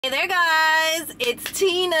Hey there guys, it's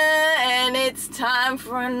Tina and it's time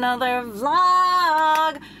for another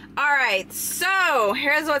vlog. Alright, so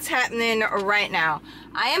here's what's happening right now.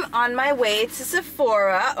 I am on my way to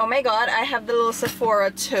Sephora. Oh my god, I have the little Sephora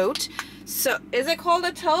tote. So, is it called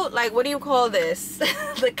a tote? Like, what do you call this?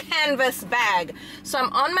 The canvas bag. So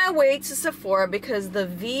I'm on my way to Sephora because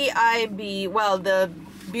the well, the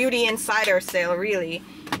Beauty Insider sale really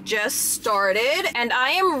just started, and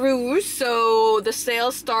I am rouge, so the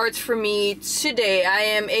sale starts for me today. I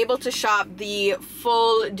am able to shop the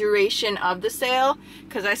full duration of the sale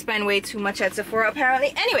because I spend way too much at Sephora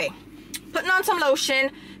apparently. Anyway, putting on some lotion.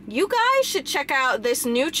 You guys should check out this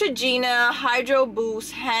Neutrogena Hydro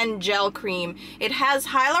Boost Hand Gel Cream. It has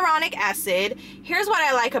hyaluronic acid. Here's what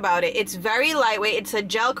I like about it. It's very lightweight. It's a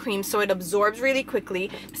gel cream, so it absorbs really quickly.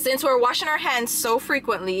 Since we're washing our hands so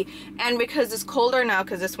frequently, and because it's colder now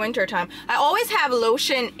because it's winter time, I always have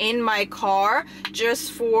lotion in my car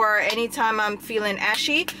just for any time I'm feeling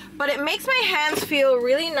ashy. But it makes my hands feel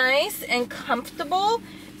really nice and comfortable.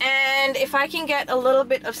 And if I can get a little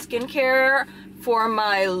bit of skincare for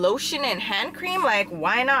my lotion and hand cream, like,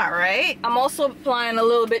 why not, right? I'm also applying a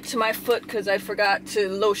little bit to my foot because I forgot to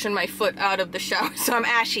lotion my foot out of the shower, so I'm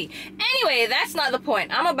ashy. Anyway, that's not the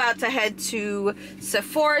point. I'm about to head to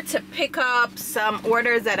Sephora to pick up some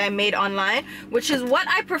orders that I made online, which is what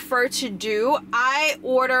I prefer to do. I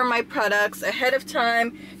order my products ahead of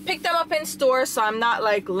time, pick them up in store, so I'm not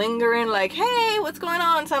like lingering like, hey, what's going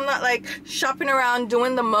on? So I'm not like shopping around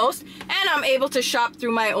doing the most, and I'm able to shop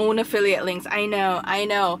through my own affiliate links. I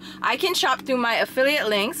know. I can shop through my affiliate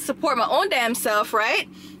links, support my own damn self, right?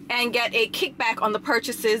 And get a kickback on the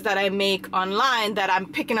purchases that I make online that I'm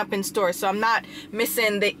picking up in store. So I'm not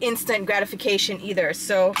missing the instant gratification either.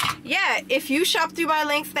 So yeah, if you shop through my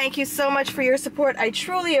links, thank you so much for your support. I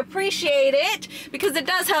truly appreciate it because it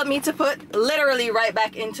does help me to put literally right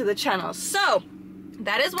back into the channel. So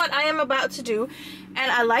that is what I am about to do. And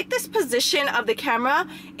I like this position of the camera.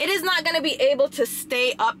 It is not going to be able to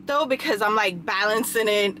stay up though because I'm like balancing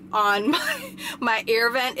it on my ear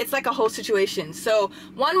vent. It's like a whole situation. So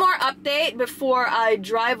one more update before I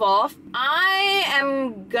drive off. I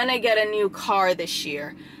am gonna get a new car this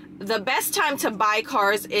year. The best time to buy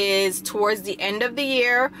cars is towards the end of the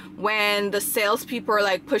year when the salespeople are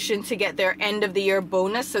like pushing to get their end of the year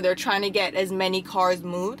bonus, so they're trying to get as many cars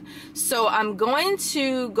moved. So I'm going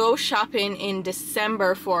to go shopping in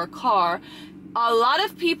December for a car. A lot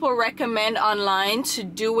of people recommend online to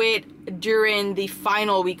do it during the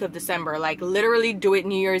final week of December, like literally do it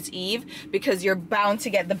New Year's Eve, because you're bound to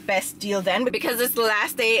get the best deal then, because it's the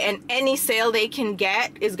last day and any sale they can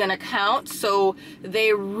get is gonna count. So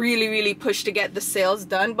they really push to get the sales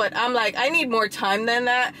done. But I'm like, I need more time than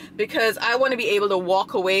that because I want to be able to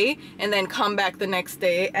walk away and then come back the next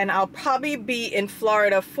day. And I'll probably be in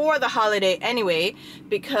Florida for the holiday anyway,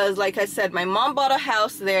 because like I said, my mom bought a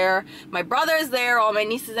house there, my brother is there, all my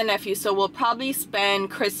nieces and nephews, so we'll probably spend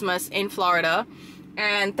Christmas in Florida,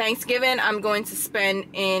 and Thanksgiving I'm going to spend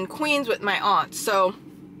in Queens with my aunt. So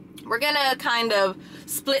we're gonna kind of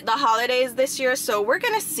split the holidays this year, so we're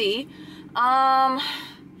gonna see.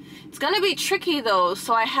 It's gonna be tricky though,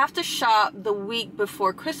 so I have to shop the week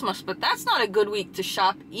before Christmas, but that's not a good week to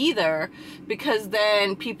shop either because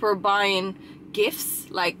then people are buying gifts,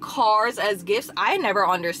 like cars as gifts. I never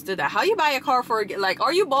understood that. How you buy a car for a gift? Like,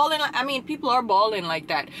 are you balling? I mean, people are balling like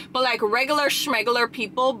that, but like regular schmegular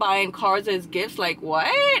people buying cars as gifts, like what?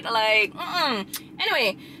 Like,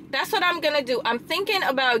 Anyway, that's what I'm gonna do. I'm thinking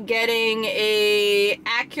about getting a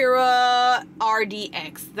Acura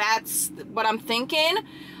RDX. That's what I'm thinking.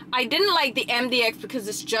 I didn't like the MDX because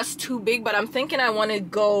it's just too big, but I'm thinking I want to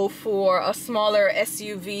go for a smaller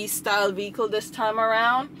SUV style vehicle this time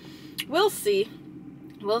around. We'll see.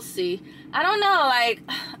 I don't know, like,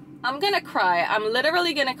 I'm gonna cry. I'm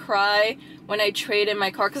literally gonna cry when I trade in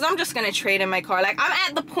my car, because I'm just gonna trade in my car. Like, I'm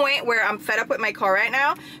at the point where I'm fed up with my car right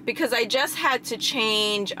now because I just had to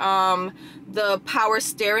change the power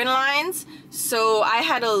steering lines. So I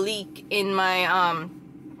had a leak in my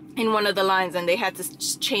in one of the lines and they had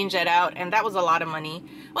to change that out, and that was a lot of money.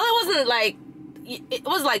 Well, it wasn't like, it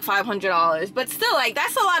was like $500, but still, like,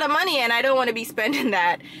 that's a lot of money and I don't want to be spending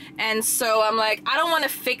that. And so I'm like, I don't want to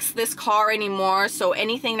fix this car anymore, so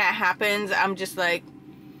anything that happens, I'm just like,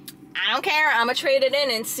 I don't care, I'm gonna trade it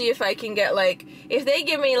in and see if I can get, like, if they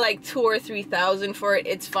give me like $2,000 or $3,000 for it,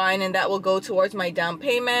 it's fine, and that will go towards my down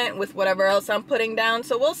payment with whatever else I'm putting down.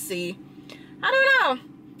 So we'll see. I don't know.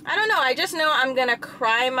 I don't know, I just know I'm gonna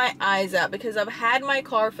cry my eyes out because I've had my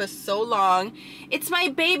car for so long. It's my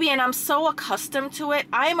baby and I'm so accustomed to it.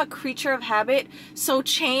 I am a creature of habit, so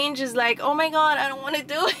change is like, oh my god, I don't want to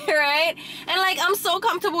do it, right? And like, I'm so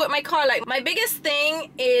comfortable with my car. Like, my biggest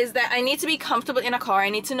thing is that I need to be comfortable in a car. I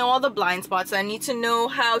need to know all the blind spots. I need to know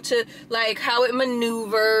how to, like, how it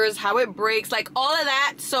maneuvers, how it brakes, like all of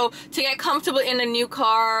that. So to get comfortable in a new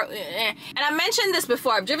car, and I mentioned this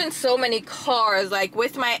before, I've driven so many cars. Like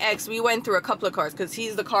with my ex, we went through a couple of cars because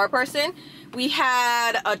he's the car person. We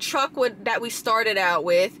had a truck that we started out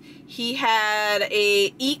with. He had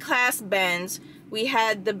a E-Class Benz. We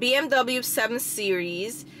had the BMW 7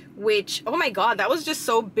 Series, which, oh my god, that was just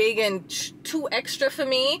so big and too extra for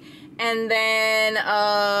me. And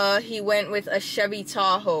then he went with a Chevy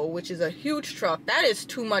Tahoe, which is a huge truck. That is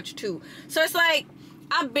too much too. So it's like,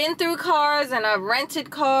 I've been through cars and I've rented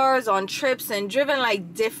cars on trips and driven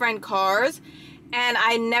like different cars, and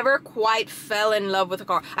I never quite fell in love with a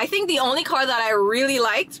car. I think the only car that I really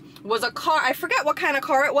liked was a car, I forget what kind of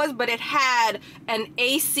car it was, but it had an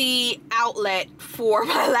AC outlet for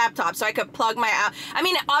my laptop, so I could plug my I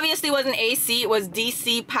mean, it obviously wasn't AC, it was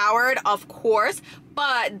DC powered, of course,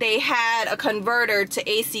 but they had a converter to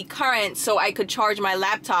AC current so I could charge my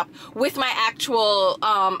laptop with my actual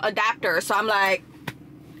adapter. So I'm like,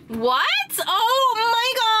 what? Oh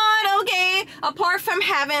my god, okay. Apart from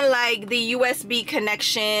having like the USB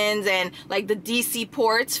connections and like the DC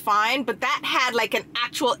ports, fine, but that had like an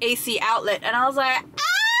actual AC outlet, and I was like,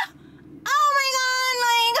 ah, oh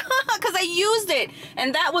my god, like, because I used it,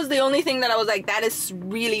 and that was the only thing that I was like, that is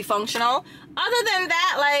really functional. Other than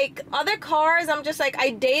that, like, other cars, I'm just like, I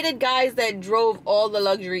dated guys that drove all the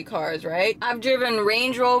luxury cars, right? I've driven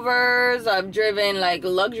Range Rovers, I've driven like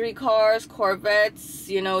luxury cars, Corvettes,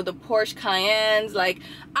 you know, the Porsche Cayennes. Like,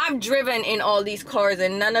 I've driven in all these cars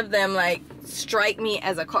and none of them like strike me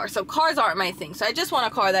as a car. So cars aren't my thing. So I just want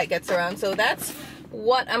a car that gets around. So that's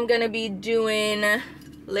what I'm gonna be doing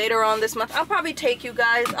later on this month. I'll probably take you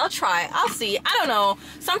guys. I'll try. I'll see. I don't know.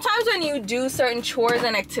 Sometimes when you do certain chores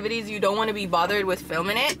and activities, you don't want to be bothered with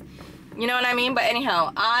filming it. You know what I mean? But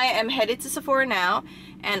anyhow, I am headed to Sephora now,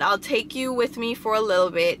 and I'll take you with me for a little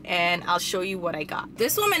bit and I'll show you what I got.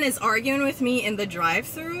 This woman is arguing with me in the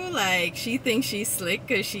drive-thru. Like, she thinks she's slick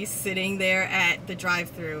because she's sitting there at the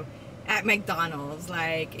drive-thru at McDonald's.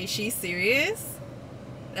 Like, is she serious?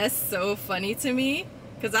 That's so funny to me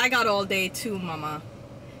because I got all day too, mama.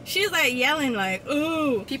 She's like yelling like,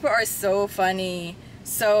 ooh. People are so funny.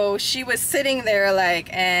 So she was sitting there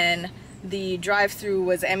like, and the drive-thru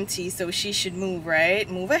was empty, so she should move, right?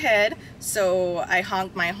 Move ahead. So I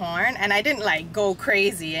honked my horn and I didn't like go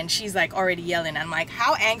crazy, and she's like already yelling. I'm like,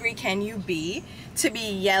 how angry can you be to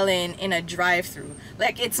be yelling in a drive-thru?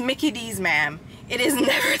 Like, it's Mickey D's, ma'am. It is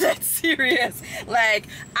never that serious. Like,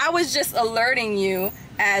 I was just alerting you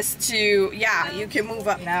as to, yeah, you can move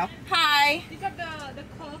up now. Hi. You got the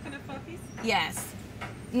Coke and the Fuffies? Yes.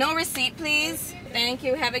 No receipt, please. Thank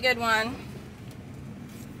you. Have a good one.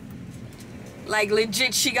 Like,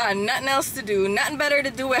 legit, she got nothing else to do, nothing better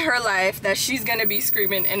to do with her life, that she's gonna be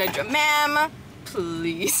screaming in a drum. Ma'am,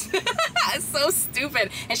 please. It's so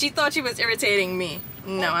stupid. And she thought she was irritating me.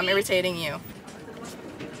 No, I'm irritating you.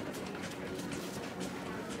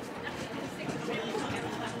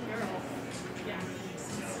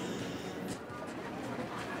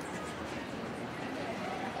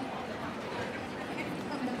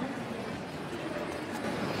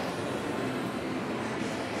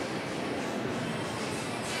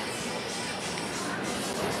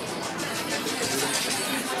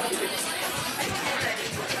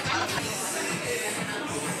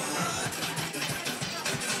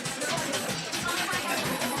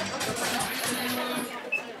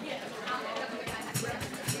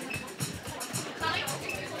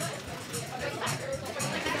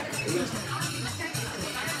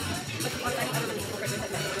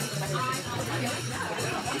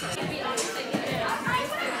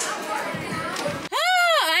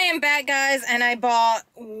 Guys, and I bought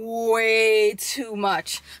way too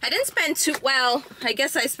much. I didn't spend well, I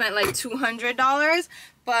guess I spent like $200,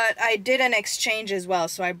 but I did an exchange as well,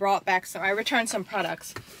 so I brought back some, I returned some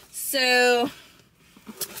products. So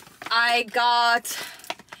I got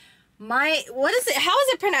my, what is it, how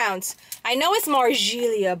is it pronounced? I know it's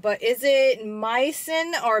Margiela, but is it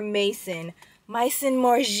Meissen or Mason? Meissen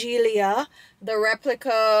Margiela, the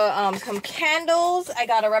replica candles. I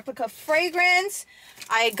got a replica fragrance.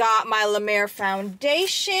 I got my La Mer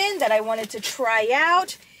foundation that I wanted to try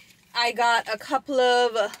out. I got a couple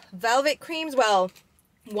of velvet creams. Well,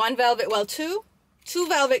 two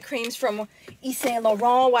velvet creams from Yves Saint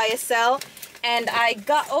Laurent YSL. And I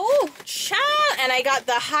got, oh, child, and I got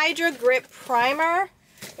the Hydra Grip Primer.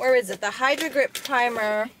 Where is it? The Hydra Grip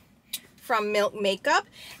Primer from Milk Makeup.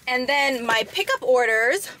 And then my pickup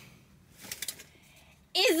orders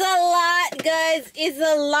is a lot, guys. Is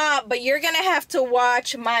a lot, but you're gonna have to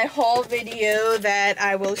watch my haul video that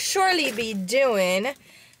I will surely be doing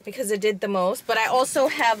because it did the most. But I also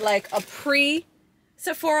have like a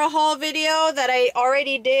pre-Sephora haul video that I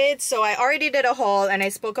already did. So I already did a haul and I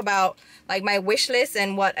spoke about like my wish list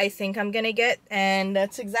and what I think I'm gonna get, and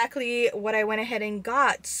that's exactly what I went ahead and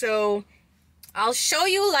got. So I'll show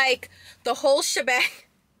you like the whole shebang,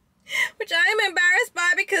 which I'm embarrassed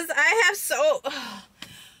by because I have so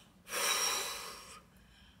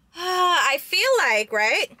I feel like,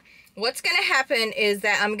 right, what's gonna happen is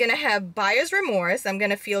that I'm gonna have buyer's remorse. I'm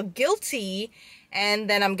gonna feel guilty, and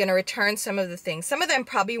then I'm gonna return some of the things. Some of them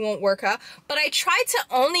probably won't work out, but I tried to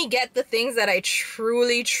only get the things that I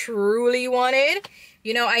truly wanted.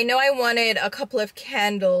 You know I wanted a couple of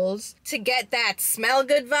candles to get that smell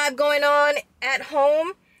good vibe going on at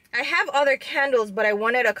home. I have other candles, but I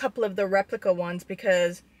wanted a couple of the replica ones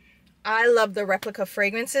because I love the replica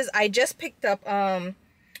fragrances. I just picked up,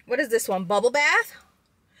 what is this one? Bubble Bath.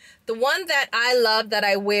 The one that I love that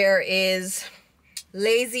I wear is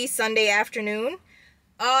Lazy Sunday Afternoon.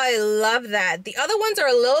 Oh, I love that. The other ones are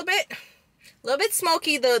a little bit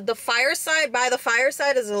smoky. The Fireside, by the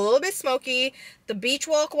Fireside, is a little bit smoky. The Beach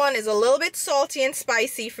Walk one is a little bit salty and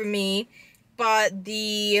spicy for me. But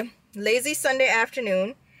the Lazy Sunday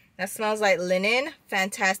Afternoon, that smells like linen,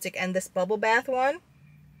 fantastic. And this Bubble Bath one,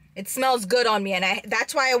 it smells good on me, and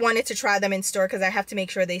that's why I wanted to try them in store, because I have to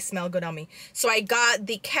make sure they smell good on me. So I got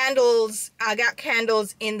the candles, I got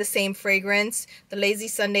candles in the same fragrance, the Lazy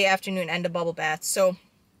Sunday Afternoon and the Bubble Bath. So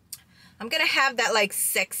I'm gonna have that like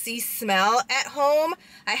sexy smell at home.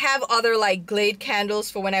 I have other like Glade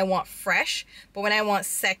candles for when I want fresh, but when I want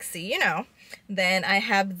sexy, you know, then I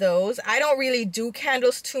have those. I don't really do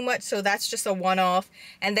candles too much, so that's just a one-off.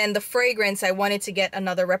 And then the fragrance, I wanted to get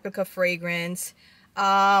another replica fragrance.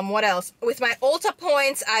 What else? With my Ulta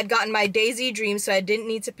points, I'd gotten my Daisy Dream, so I didn't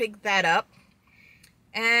need to pick that up.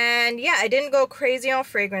 And yeah, I didn't go crazy on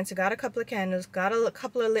fragrance. I got a couple of candles, got a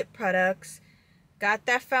couple of lip products, got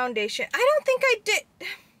that foundation. I don't think I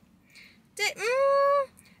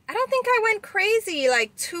I don't think I went crazy,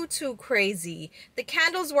 like too crazy. The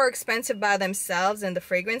candles were expensive by themselves and the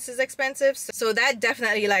fragrance is expensive, so that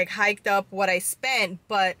definitely like hiked up what I spent.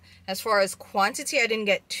 But as far as quantity, I didn't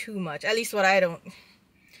get too much, at least what I don't.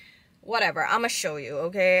 Whatever, I'm gonna show you,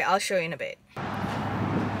 okay? I'll show you in a bit.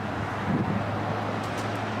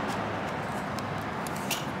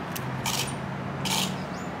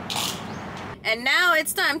 And now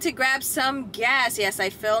it's time to grab some gas. Yes, I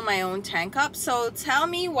fill my own tank up. So tell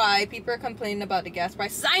me why people are complaining about the gas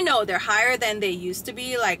prices. I know they're higher than they used to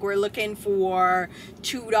be. Like we're looking for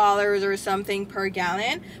 $2 or something per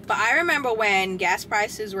gallon. But I remember when gas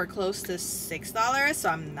prices were close to $6. So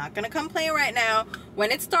I'm not gonna complain right now. When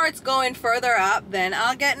it starts going further up, then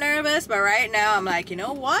I'll get nervous. But right now I'm like, you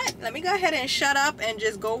know what? Let me go ahead and shut up and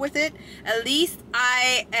just go with it. At least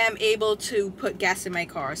I am able to put gas in my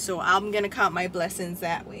car. So I'm gonna count my blessings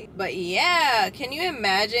that way. But yeah, can you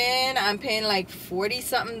imagine I'm paying like $40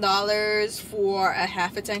 something for a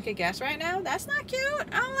half a tank of gas right now? That's not cute.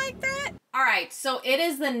 I don't like that. Alright, so it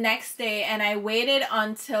is the next day and I waited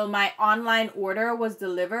until my online order was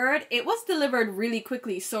delivered. It was delivered really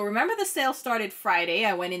quickly. So remember, the sale started Friday.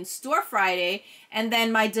 I went in store Friday and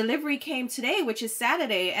then my delivery came today, which is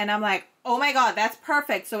Saturday, and I'm like, oh my god, that's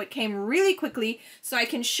perfect. So it came really quickly, so I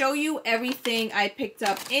can show you everything I picked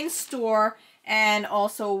up in store and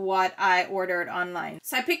also what I ordered online.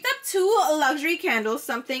 So I picked up 2 luxury candles,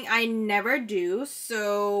 something I never do.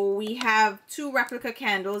 So we have 2 replica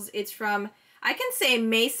candles. It's from, I can say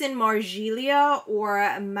Maison Margiela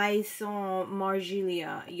or Maison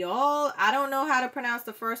Margiela. Y'all, I don't know how to pronounce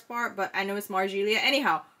the first part, but I know it's Margiela.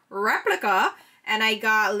 Anyhow, replica. And I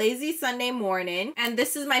got Lazy Sunday Morning, and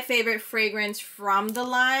this is my favorite fragrance from the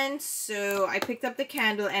line. So I picked up the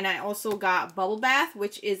candle, and I also got Bubble Bath,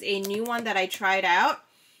 which is a new one that I tried out.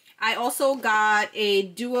 I also got a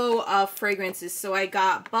duo of fragrances. So I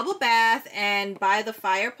got Bubble Bath and By the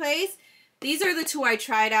Fireplace. These are the 2 I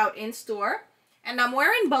tried out in store. And I'm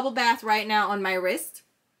wearing Bubble Bath right now on my wrist.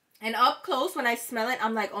 And up close, when I smell it,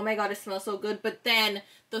 I'm like, oh my god, it smells so good. But then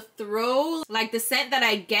the throw, like the scent that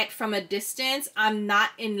I get from a distance, I'm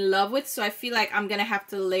not in love with. So I feel like I'm going to have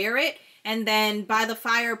to layer it. And then By the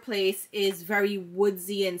Fireplace is very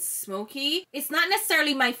woodsy and smoky. It's not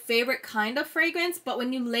necessarily my favorite kind of fragrance, but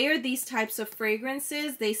when you layer these types of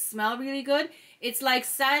fragrances, they smell really good. It's like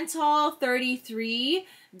Santal 33.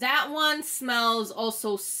 That one smells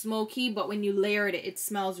also smoky, but when you layer it, it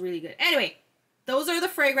smells really good. Anyway, those are the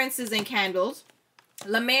fragrances and candles.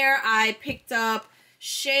 La Mer, I picked up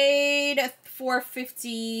shade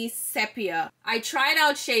 450 Sepia. I tried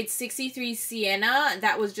out shade 63 Sienna.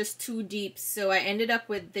 That was just too deep, so I ended up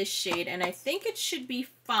with this shade, and I think it should be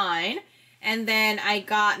fine. And then I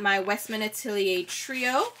got my Westman Atelier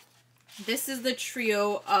Trio. This is the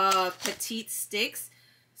trio of petite sticks.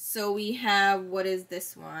 So we have, what is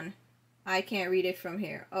this one? I can't read it from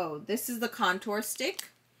here. Oh, this is the contour stick.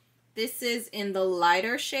 This is in the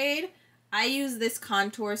lighter shade. I use this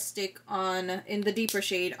contour stick in the deeper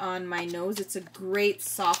shade on my nose. It's a great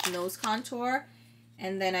soft nose contour.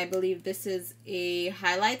 And then I believe this is a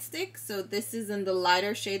highlight stick. So this is in the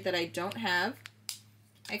lighter shade that I don't have.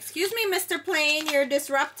 Excuse me, Mr. Plain, you're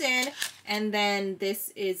disrupting. And then this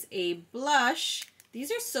is a blush.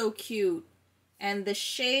 These are so cute. And the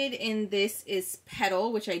shade in this is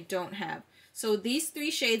Petal, which I don't have. So these three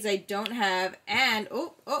shades I don't have. And,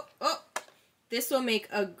 this will make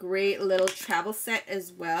a great little travel set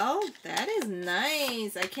as well. That is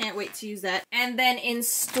nice. I can't wait to use that. And then in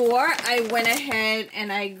store, I went ahead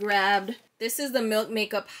and I grabbed, this is the Milk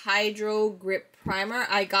Makeup Hydro Grip Primer.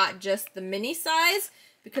 I got just the mini size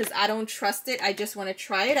because I don't trust it. I just want to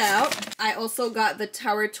try it out. I also got the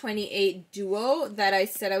Tower 28 Duo that I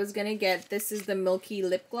said I was going to get. This is the Milky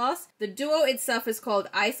Lip Gloss. The Duo itself is called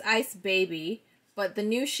Ice Ice Baby, but the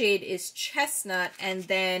new shade is Chestnut, and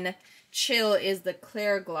then Chill is the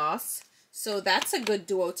Clear Gloss. So that's a good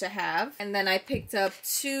duo to have. And then I picked up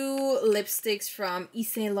two lipsticks from Yves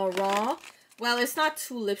Saint Laurent. Well, it's not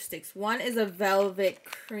two lipsticks. One is a Velvet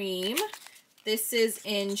Cream. This is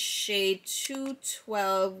in shade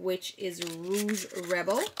 212, which is Rouge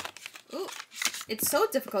Rebel. Ooh, it's so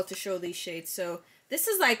difficult to show these shades. So this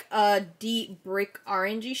is like a deep brick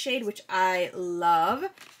orangey shade, which I love.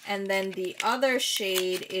 And then the other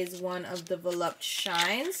shade is one of the Volupte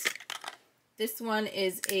Shines. This one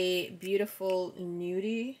is a beautiful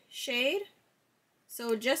nudie shade.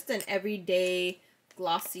 So just an everyday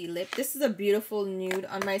glossy lip. This is a beautiful nude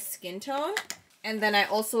on my skin tone. And then I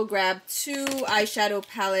also grabbed two eyeshadow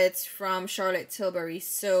palettes from Charlotte Tilbury.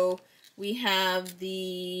 So we have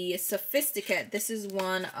the Sophisticate. This is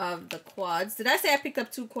one of the quads. Did I say I picked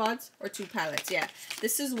up two quads or two palettes? Yeah.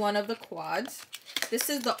 This is one of the quads. This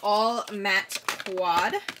is the All Matte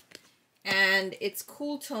Quad. And it's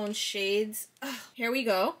cool tone shades. Here we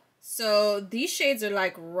go. So these shades are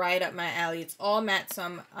like right up my alley. It's all matte,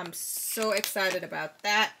 so I'm so excited about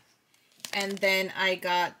that. And then I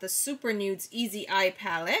got the Super Nudes Easy Eye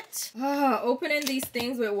Palette. Opening these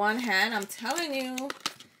things with one hand, I'm telling you.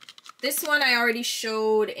 This one I already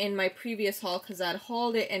showed in my previous haul because I'd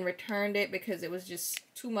hauled it and returned it because it was just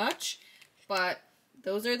too much. But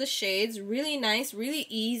those are the shades. Really nice, really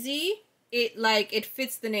easy. It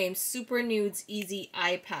fits the name, Super Nudes Easy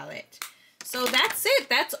Eye Palette. So that's it.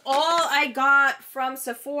 That's all I got from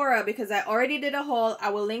Sephora because I already did a haul. I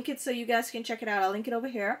will link it so you guys can check it out. I'll link it over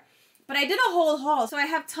here. But I did a whole haul, so I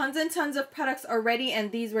have tons and tons of products already,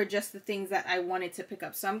 and these were just the things that I wanted to pick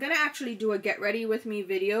up. So I'm going to actually do a get ready with me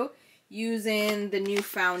video using the new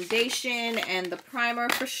foundation and the primer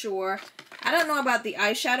for sure. I don't know about the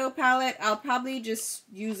eyeshadow palette. I'll probably just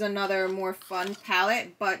use another more fun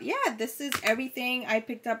palette. But yeah, this is everything I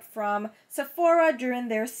picked up from Sephora during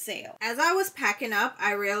their sale. As I was packing up,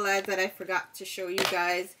 I realized that I forgot to show you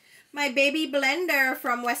guys my baby blender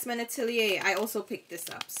from Westman Atelier. I also picked this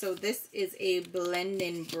up. So this is a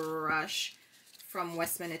blending brush from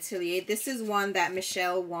Westman Atelier. This is one that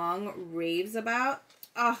Michelle Wong raves about.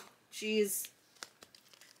 Oh, jeez.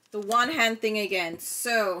 The one hand thing again.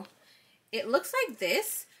 So it looks like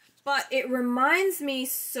this, but it reminds me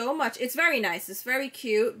so much. It's very nice. It's very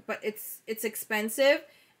cute, but it's expensive.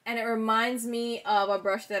 And it reminds me of a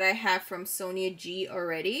brush that I have from Sonia G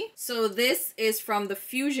already. So this is from the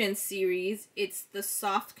Fusion series. It's the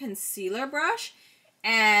soft concealer brush.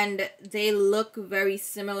 And they look very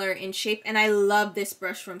similar in shape. And I love this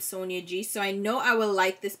brush from Sonia G. So I know I will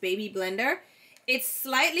like this baby blender. It's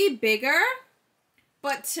slightly bigger,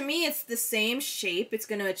 but to me it's the same shape. It's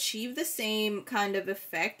going to achieve the same kind of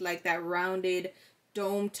effect, like that rounded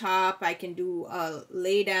dome top. I can do a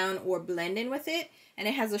lay down or blend in with it. And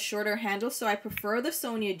it has a shorter handle, so I prefer the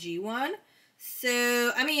Sonia G one.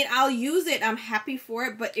 So, I mean, I'll use it. I'm happy for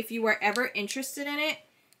it. But if you were ever interested in it,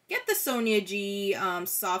 get the Sonia G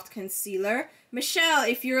soft concealer. Michelle,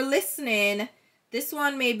 if you're listening, This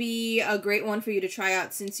one may be a great one for you to try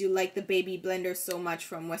out since you like the baby blender so much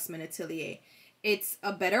from Westman Atelier. It's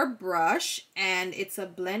a better brush and it's a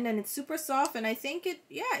blend and it's super soft, and I think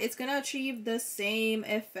it's gonna achieve the same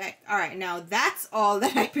effect. All right, now that's all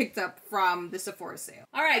that I picked up from the Sephora sale.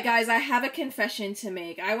 All right, guys, I have a confession to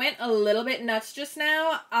make. I went a little bit nuts just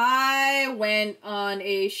now. I went on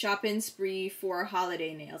a shopping spree for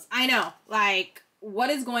holiday nails. I know, like, what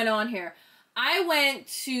is going on here? I went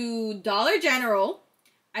to Dollar General.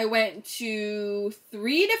 I went to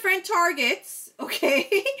 3 different Targets,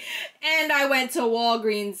 okay? And I went to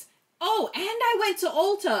Walgreens. Oh, and I went to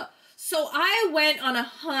Ulta. So I went on a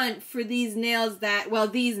hunt for these nails that, well,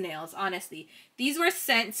 these nails, honestly. These were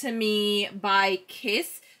sent to me by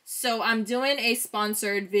Kiss. So I'm doing a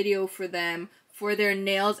sponsored video for them for their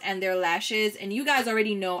nails and their lashes. And you guys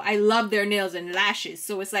already know I love their nails and lashes.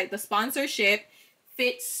 So it's like the sponsorship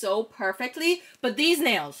fits so perfectly. But these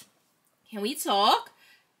nails, can we talk?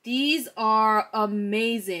 These are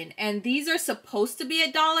amazing, and these are supposed to be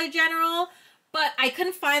at Dollar General, but I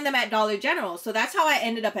couldn't find them at Dollar General, so that's how I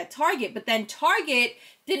ended up at Target. But then Target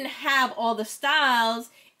didn't have all the styles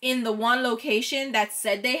in the one location that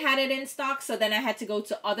said they had it in stock, so then I had to go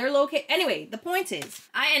to other locations. Anyway, the point is,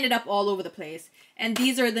 I ended up all over the place, and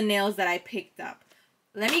these are the nails that I picked up.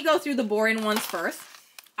 Let me go through the boring ones first.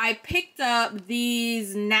 I picked up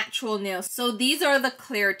these natural nails. So these are the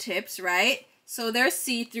clear tips, right? So they're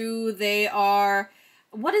see-through. They are,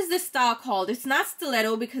 what is this style called? It's not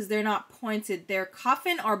stiletto because they're not pointed. They're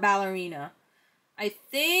coffin or ballerina. I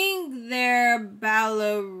think they're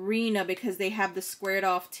ballerina because they have the squared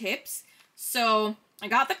off tips. So I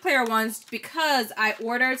got the clear ones because I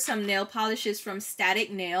ordered some nail polishes from Static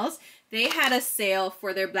Nails. They had a sale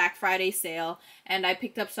for their Black Friday sale, and I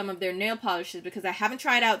picked up some of their nail polishes because I haven't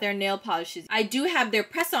tried out their nail polishes. I do have their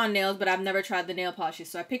press-on nails, but I've never tried the nail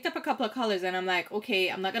polishes. So I picked up a couple of colors, and I'm like, okay,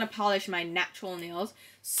 I'm not going to polish my natural nails,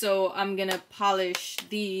 so I'm going to polish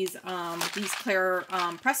these clear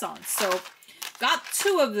press-ons. So got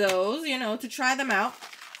 2 of those, you know, to try them out.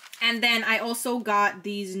 And then I also got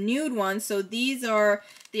these nude ones. So these are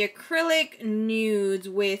the acrylic nudes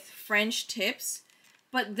with French tips,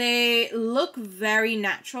 but they look very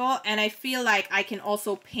natural, and I feel like I can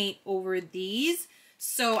also paint over these.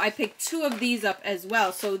 So I picked 2 of these up as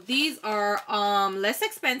well. So these are less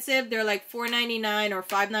expensive. They're like $4.99 or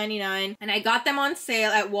 $5.99, and I got them on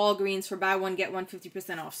sale at Walgreens for buy one get one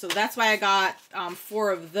 50% off. So that's why I got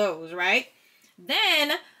 4 of those, right?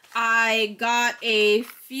 Then I got a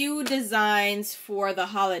few designs for the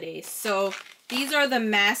holidays. So these are the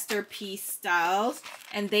masterpiece styles,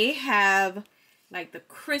 and they have like the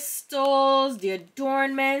crystals, the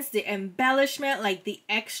adornments, the embellishment, like the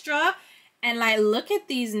extra. And like, look at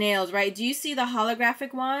these nails, right? Do you see the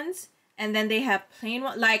holographic ones? And then they have plain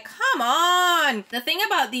ones. Like, come on! The thing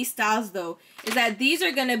about these styles, though, is that these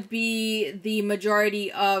are gonna be the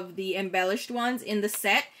majority of the embellished ones in the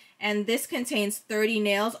set. And this contains 30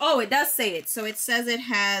 nails. Oh, it does say it. So it says it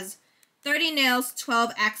has 30 nails,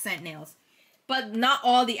 12 accent nails. But not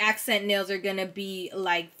all the accent nails are going to be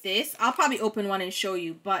like this. I'll probably open one and show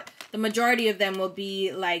you, but the majority of them will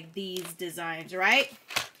be like these designs, right?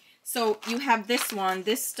 So you have this one.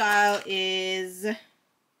 This style is,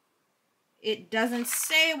 it doesn't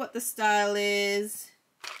say what the style is.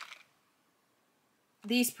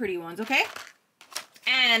 These pretty ones, okay?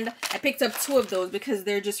 And I picked up 2 of those because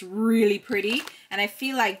they're just really pretty. And I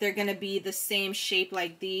feel like they're going to be the same shape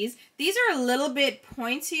like these. These are a little bit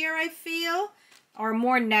pointier, I feel, or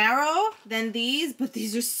more narrow than these, but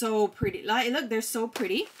these are so pretty. Like, look, they're so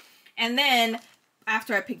pretty. And then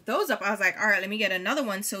after I picked those up, I was like, all right, let me get another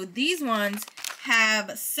one. So these ones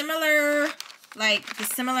have similar, like the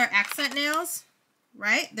similar accent nails,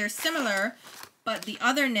 right? They're similar, but the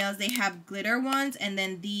other nails, they have glitter ones, and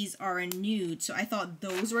then these are a nude. So I thought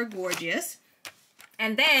those were gorgeous.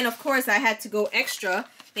 And then, of course, I had to go extra.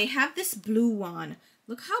 They have this blue one.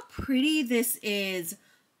 Look how pretty this is.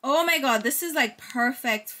 Oh my god, this is like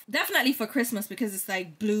perfect. Definitely for Christmas because it's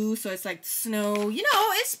like blue, so it's like snow. You know,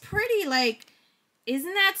 it's pretty. Like,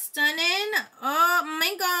 isn't that stunning? Oh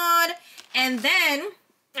my god. And then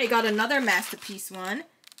I got another masterpiece one.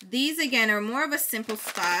 These again are more of a simple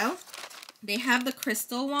style. They have the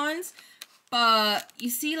crystal ones, but you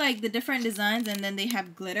see like the different designs, and then they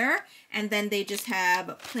have glitter, and then they just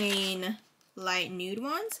have plain light nude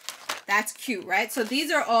ones. That's cute, right? So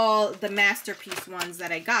these are all the masterpiece ones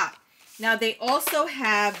that I got. Now they also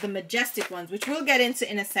have the majestic ones, which we'll get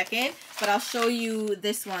into in a second, but I'll show you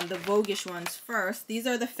this one, the Voguish ones first. These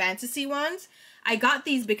are the fantasy ones. I got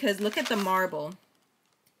these because look at the marble.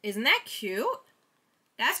 Isn't that cute?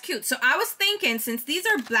 That's cute. So I was thinking, since these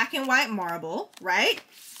are black and white marble, right?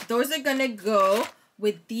 Those are gonna go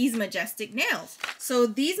with these majestic nails. So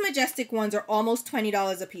these majestic ones are almost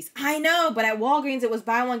 $20 a piece. I know, but at Walgreens it was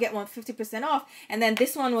buy one get one 50% off, and then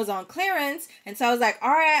this one was on clearance, and so I was like,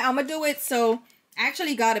 all right, I'm gonna do it. So I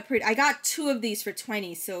actually got I got 2 of these for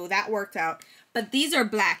 20, so that worked out. But these are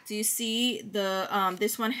black. Do you see the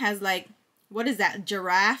this one has like, what is that,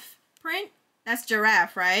 giraffe print? That's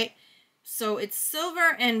giraffe, right? So it's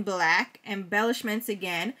silver and black, embellishments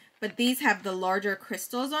again, but these have the larger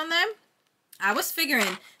crystals on them. I was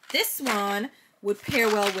figuring this one would pair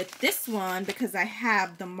well with this one because I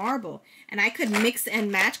have the marble, and I could mix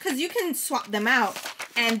and match because you can swap them out.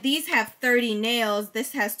 And these have 30 nails,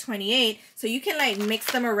 this has 28, so you can like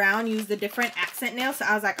mix them around, use the different accent nails. So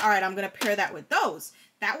I was like, all right, I'm gonna pair that with those.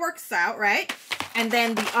 That works out, right? And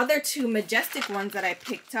then the other 2 majestic ones that I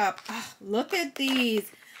picked up, oh, look at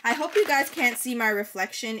these. I hope you guys can't see my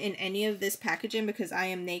reflection in any of this packaging because I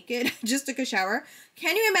am naked. Just took a shower.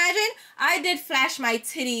 Can you imagine? I did flash my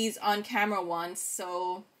titties on camera once,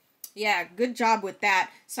 so yeah, good job with that.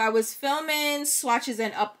 So I was filming swatches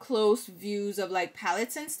and up close views of like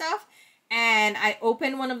palettes and stuff, and I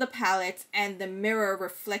opened one of the palettes and the mirror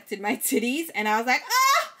reflected my titties, and I was like,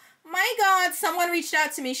 ah, my God, someone reached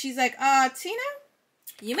out to me. She's like, Tina,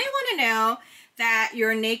 you may want to know that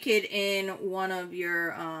you're naked in one of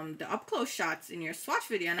your the up close shots in your swatch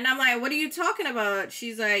video. And I'm like, what are you talking about?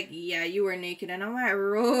 She's like, yeah, you were naked. And I'm like,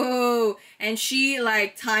 whoa. And she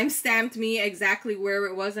like time-stamped me exactly where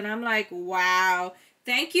it was, and I'm like, wow,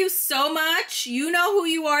 thank you so much. You know who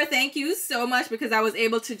you are. Thank you so much, because I was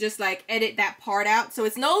able to just like edit that part out, so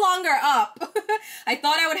it's no longer up. I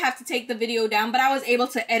thought I would have to take the video down, but I was able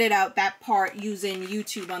to edit out that part using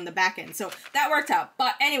YouTube on the back end, so that worked out.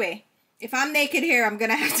 But anyway, if I'm naked here, I'm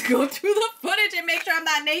gonna have to go through the footage and make sure I'm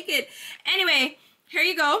not naked. Anyway, here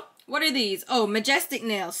you go. What are these? Oh, majestic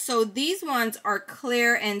nails. So these ones are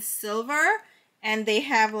clear and silver, and they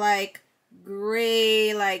have like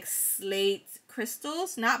gray, like slate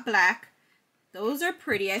crystals, not black. Those are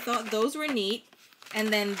pretty. I thought those were neat. And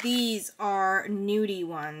then these are nudie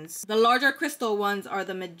ones. The larger crystal ones are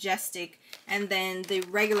the majestic, and then the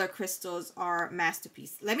regular crystals are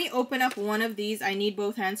masterpiece. Let me open up one of these. I need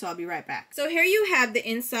both hands, so I'll be right back. So here you have the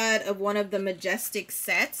inside of one of the majestic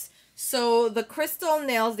sets. So the crystal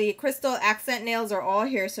nails, the crystal accent nails are all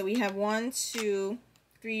here. So we have 1, 2,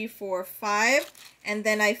 3, 4, 5, and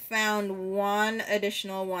then I found 1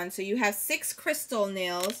 additional one. So you have 6 crystal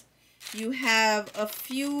nails. You have a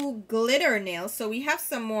few glitter nails. So we have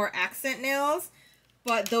some more accent nails,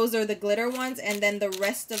 but those are the glitter ones, and then the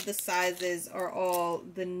rest of the sizes are all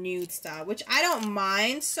the nude style, which I don't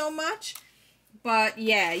mind so much. But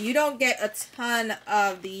yeah, you don't get a ton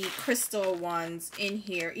of the crystal ones in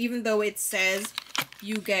here, even though it says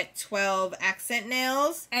you get 12 accent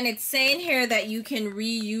nails. And it's saying here that you can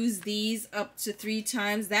reuse these up to 3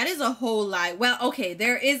 times. That is a whole lie. Well, okay,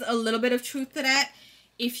 there is a little bit of truth to that.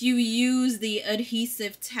 If you use the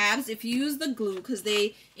adhesive tabs, if you use the glue, because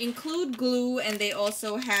they include glue and they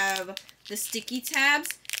also have the sticky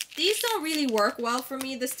tabs. These don't really work well for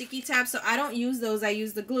me, the sticky tabs, so I don't use those. I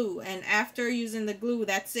use the glue, and after using the glue,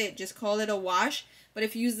 that's it. Just call it a wash. But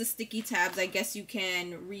if you use the sticky tabs, I guess you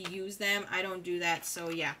can reuse them. I don't do that,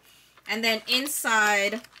 so yeah. And then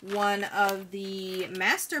inside one of the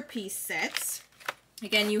masterpiece sets,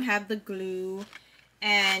 again, you have the glue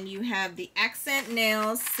and you have the accent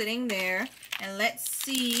nails sitting there. And let's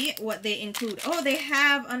see what they include. Oh, they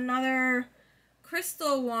have another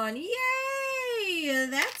crystal one. Yay!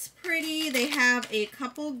 That's pretty. They have a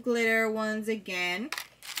couple glitter ones again.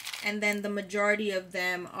 And then the majority of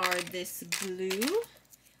them are this blue.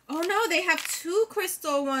 Oh no, they have 2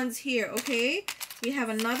 crystal ones here. Okay, we have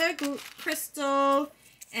another crystal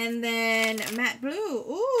and then matte blue.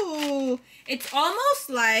 Ooh, it's almost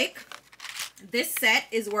like this set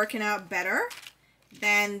is working out better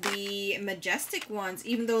than the majestic ones,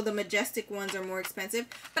 even though the majestic ones are more expensive.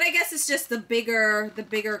 But I guess it's just the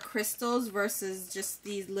bigger crystals versus just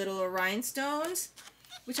these little rhinestones,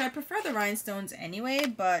 which I prefer the rhinestones anyway.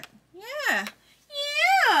 But yeah.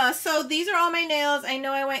 So these are all my nails. I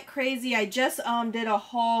know I went crazy. I just did a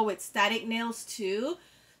haul with static nails too.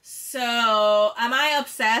 So am I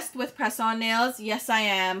obsessed with press-on nails? Yes, I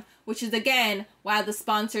am, which is again why the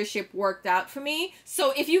sponsorship worked out for me.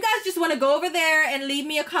 So if you guys just want to go over there and leave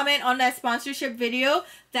me a comment on that sponsorship video,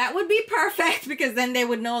 that would be perfect, because then they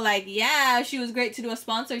would know, like, yeah, she was great to do a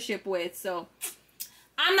sponsorship with. So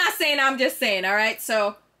I'm not saying, I'm just saying. All right,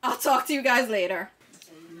 so I'll talk to you guys later.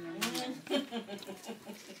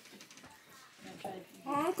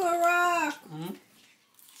 Uncle Rock.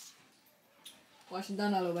 Watch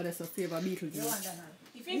Donald over there, so favor Beetlejuice.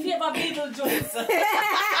 If you favor Beetlejuice.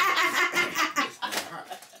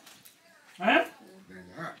 Huh?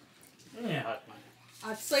 Yeah, hot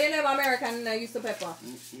man. So you never American used to pepper.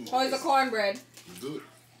 How is the cornbread? Good.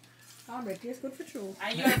 Cornbread tastes good for true.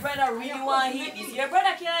 And your brother really want to eat this. Your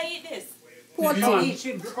brother can't eat this. Pork You want- chili.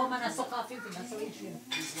 Shrimp, you come and I suck off him, so eat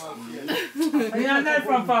shrimp. You're not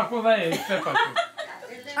from Park over here, it's pepper.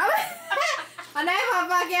 And I have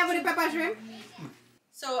back here with the pepper shrimp.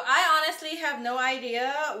 So I honestly have no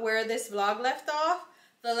idea where this vlog left off.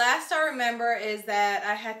 The last I remember is that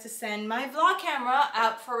I had to send my vlog camera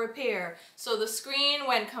out for repair. So the screen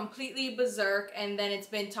went completely berserk and then it's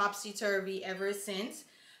been topsy-turvy ever since.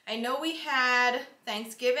 I know we had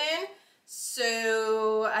Thanksgiving,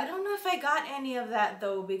 so I don't know if I got any of that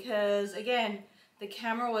though because again, the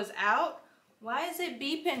camera was out. Why is it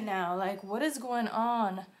beeping now? Like, what is going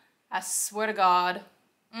on? I swear to God.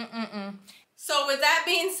 So with that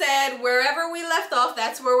being said, wherever we left off,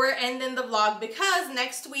 that's where we're ending the vlog because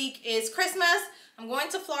next week is Christmas. I'm going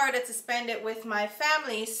to Florida to spend it with my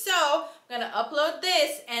family. So I'm gonna upload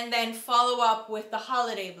this and then follow up with the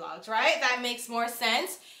holiday vlogs, right? That makes more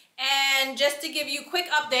sense. And just to give you quick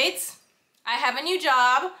updates, I have a new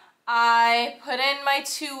job. I put in my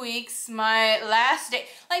 2 weeks, my last day,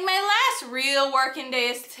 like my last real working day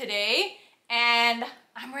is today, and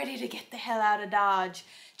I'm ready to get the hell out of Dodge.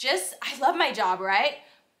 I love my job, right?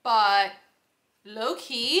 But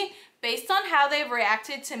low-key, based on how they've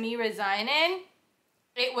reacted to me resigning,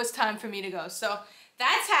 it was time for me to go. So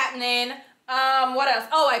that's happening. What else?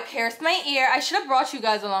 Oh, I pierced my ear. I should have brought you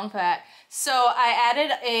guys along for that. So I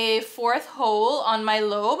added a 4th hole on my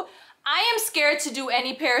lobe. I am scared to do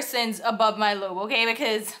any piercings above my lobe, okay?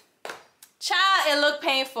 Because, child, it looked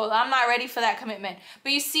painful. I'm not ready for that commitment.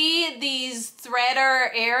 But you see these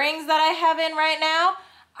threader earrings that I have in right now?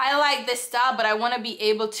 I like this style, but I want to be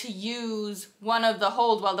able to use one of the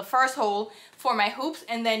holes, well, the first hole for my hoops,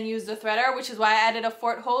 and then use the threader, which is why I added a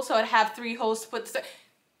 4th hole, so I'd have 3 holes to put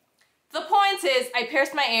the point is, I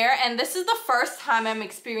pierced my ear, and this is the first time I'm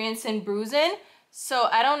experiencing bruising. So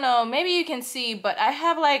I don't know, maybe you can see, but I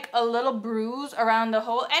have like a little bruise around the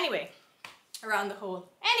hole. Anyway,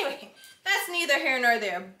 that's neither here nor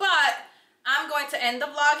there. But I'm going to end the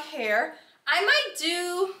vlog here. I might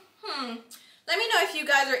do, let me know if you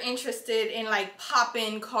guys are interested in like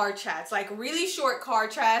pop-in car chats, like really short car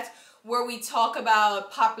chats where we talk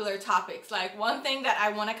about popular topics. Like one thing that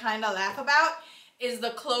I want to kind of laugh about is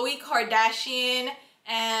the Khloe Kardashian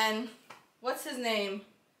and what's his name?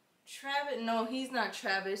 Travis? No, he's not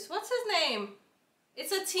Travis. What's his name?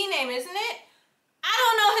 It's a T name, isn't it? I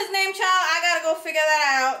don't know his name, child. I gotta go figure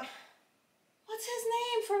that out. What's his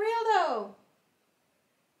name for real though?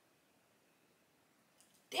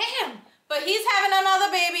 Damn. But he's having another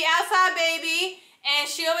baby, outside baby, and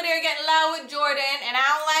she over there getting loud with Jordan, and I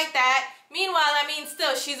don't like that. Meanwhile, I mean,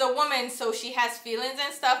 still, she's a woman, so she has feelings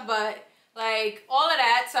and stuff, but like all of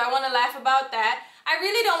that, so I want to laugh about that. I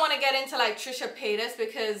really don't want to get into like Trisha Paytas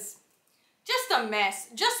because just a mess,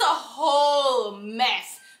 just a whole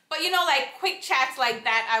mess. But you know, like quick chats like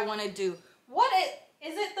that I want to do.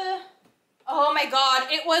 Is it the, oh my God,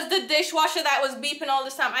 it was the dishwasher that was beeping all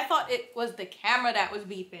this time. I thought it was the camera that was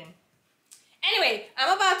beeping. Anyway,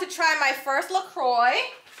 I'm about to try my first LaCroix.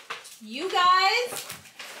 You guys,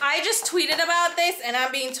 I just tweeted about this and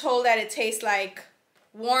I'm being told that it tastes like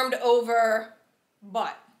warmed over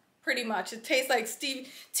butt, pretty much. It tastes like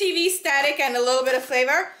TV static and a little bit of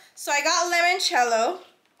flavor. So I got limoncello,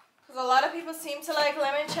 because a lot of people seem to like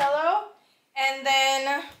limoncello. And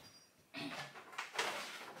then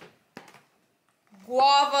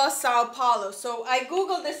guava Sao Paulo. So I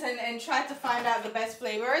Googled this and tried to find out the best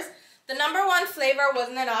flavors. The #1 flavor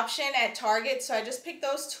wasn't an option at Target, so I just picked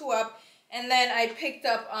those 2 up. And then I picked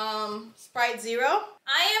up Sprite Zero.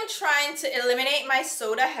 I am trying to eliminate my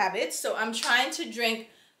soda habits, so I'm trying to drink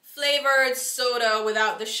flavored soda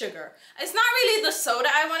without the sugar. It's not really the soda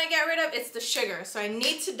I want to get rid of, it's the sugar. So I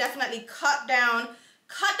need to definitely cut down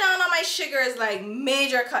on my sugars, like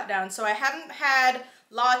major cut down. So I haven't had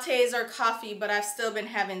lattes or coffee, but I've still been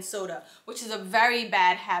having soda, which is a very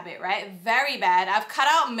bad habit, right? Very bad. I've cut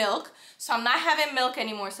out milk, so I'm not having milk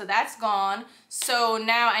anymore, so that's gone. So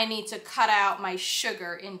now I need to cut out my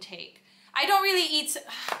sugar intake. I don't really eat,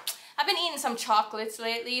 I've been eating some chocolates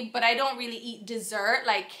lately, but I don't really eat dessert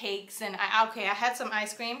like cakes and, okay, I had some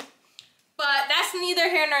ice cream, but that's neither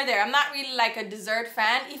here nor there. I'm not really like a dessert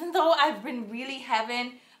fan, even though I've been really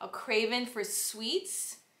having a craving for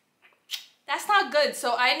sweets. That's not good,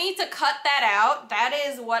 so I need to cut that out. That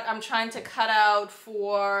is what I'm trying to cut out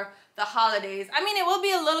for the holidays. I mean, it will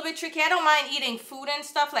be a little bit tricky. I don't mind eating food and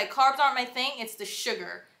stuff. Like, carbs aren't my thing. It's the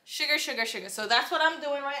sugar. Sugar. So that's what I'm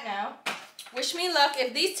doing right now. Wish me luck.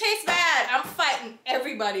 If these taste bad, I'm fighting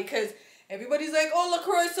everybody because everybody's like, oh,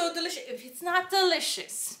 LaCroix is so delicious. If it's not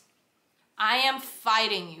delicious, I am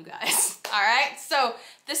fighting you guys. All right, so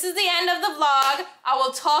this is the end of the vlog. I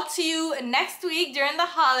will talk to you next week during the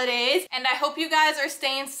holidays, and I hope you guys are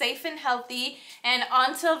staying safe and healthy. And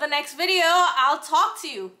until the next video, I'll talk to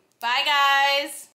you. Bye, guys.